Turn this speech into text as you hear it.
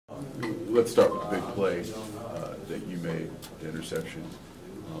let's start with the big play that you made, the interception.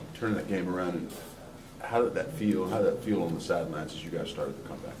 Turning that game around, and how did that feel? How did that feel on the sidelines as you guys started to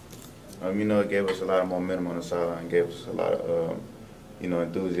come back? You know, it gave us a lot of momentum on the sideline. Gave us a lot of, you know,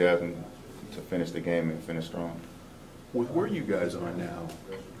 enthusiasm to finish the game and finish strong. With where you guys are now,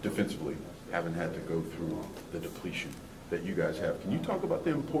 defensively, having had to go through the depletion that you guys have, can you talk about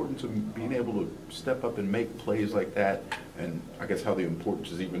the importance of being able to step up and make plays like that? And I guess how the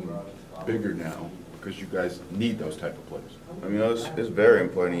importance is even bigger now because you guys need those type of plays. I mean, it's very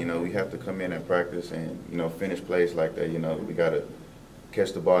important. You know, we have to come in and practice and, you know, finish plays like that. You know, we got to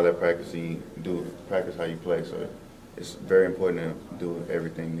catch the ball at practice and practice how you play. So it's very important to do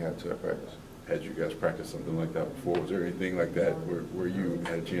everything you have to at practice. Had you guys practiced something like that before? Was there anything like that where you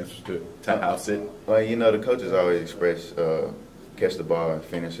had a chance to house it? Well, you know, the coaches always express catch the ball and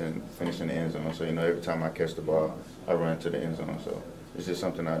finish in the end zone. So, you know, every time I catch the ball, I run to the end zone. So it's just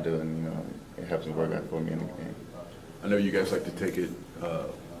something I do, and, you know, it helps me work out for me in the game. I know you guys like to take it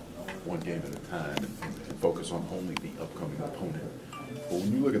one game at a time and focus on only the upcoming opponent. But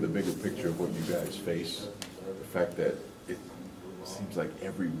when you look at the bigger picture of what you guys face, the fact that it seems like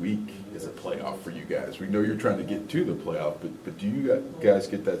every week is a playoff for you guys. We know you're trying to get to the playoff, but do you guys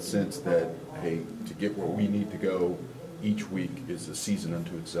get that sense that, hey, to get where we need to go, each week is a season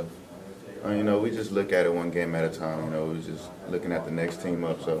unto itself? You know, we just look at it one game at a time. You know, we're just looking at the next team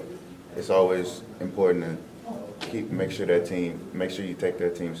up. So it's always important to make sure you take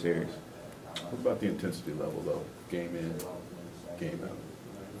that team serious. What about the intensity level, though? Game in, game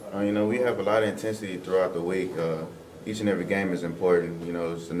out. You know, we have a lot of intensity throughout the week. Each and every game is important. You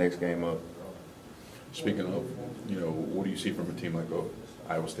know, it's the next game up. Speaking of, you know, what do you see from a team like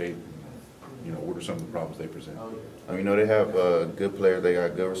Iowa State? You know, what are some of the problems they present? You know, they have good players. They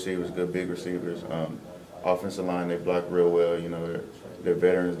got good receivers, good big receivers. Offensive line, they block real well. You know, they're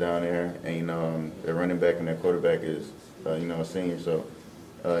veterans down there, and, you know, their running back and their quarterback is, you know, a senior. So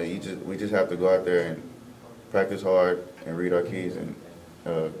we just have to go out there and practice hard and read our keys and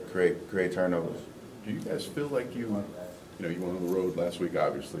create turnovers. Do you guys feel like you went on the road last week,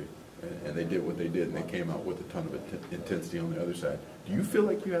 obviously, and they did what they did, and they came out with a ton of intensity on the other side. Do you feel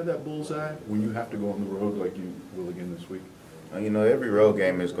like you have that bullseye when you have to go on the road like you will again this week? You know, every road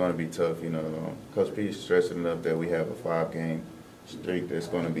game is going to be tough. You know, Coach P is stressing enough that we have a 5-game streak that's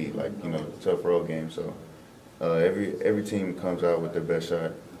going to be, like, you know, tough road game. So every team comes out with their best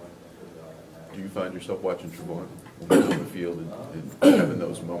shot. Do you find yourself watching Trevon on the field and having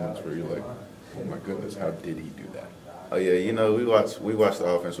those moments where you're like, oh my goodness, how did he do that? Oh yeah, you know, we watch the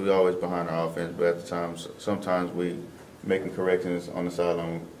offense. We always behind our offense, but at the times, sometimes we making corrections on the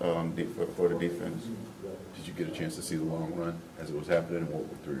sideline for the defense. Did you get a chance to see the long run as it was happening, and what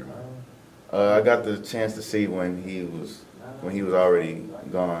went through your mind? I got the chance to see when he was already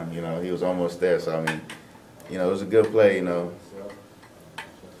gone. You know, he was almost there. So I mean, you know, it was a good play. You know.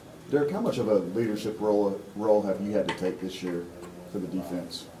 Derrick, how much of a leadership role have you had to take this year for the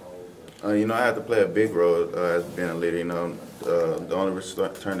defense? You know, I had to play a big role as being a leader. You know, the only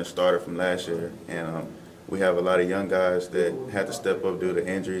returning starter from last year, and we have a lot of young guys that had to step up due to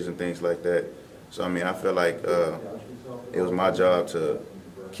injuries and things like that. So I mean, I feel like it was my job to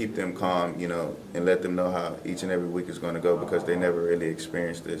keep them calm, you know, and let them know how each and every week is going to go because they never really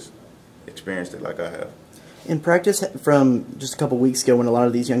experienced it like I have. In practice, from just a couple weeks ago when a lot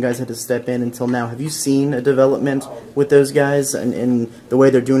of these young guys had to step in until now, have you seen a development with those guys and in the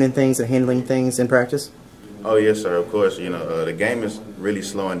way they're doing things and handling things in practice? Oh, yes, sir, of course. You know, the game is really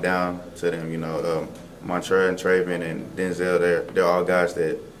slowing down to them. You know, Montreal and Traven and Denzel, they're all guys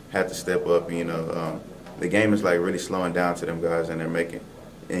that had to step up. You know, the game is, like, really slowing down to them guys, and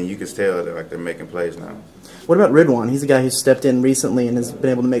you can tell that, like, they're making plays now. What about Ridwan? He's a guy who stepped in recently and has been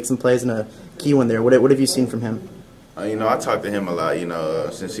able to make some plays and a key one there. What have you seen from him? You know, I talk to him a lot. You know,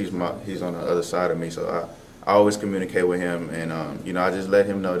 since he's on the other side of me, so I always communicate with him, and you know, I just let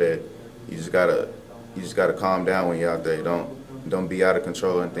him know that you just gotta calm down when you're out there. Don't be out of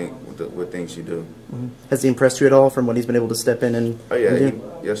control and think with things you do. Mm-hmm. Has he impressed you at all from what he's been able to step in and? Oh yeah,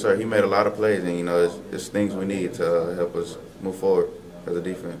 yes sir. He made a lot of plays, and you know, it's things we need to help us move forward as a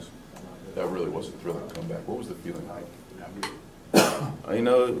defense. That really was a thrilling comeback. What was the feeling like after? You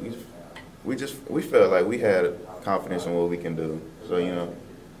know, we felt like we had confidence in what we can do. So, you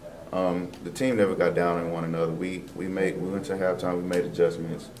know, the team never got down on one another. We went to halftime, we made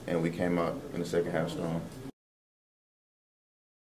adjustments, and we came out in the second half strong.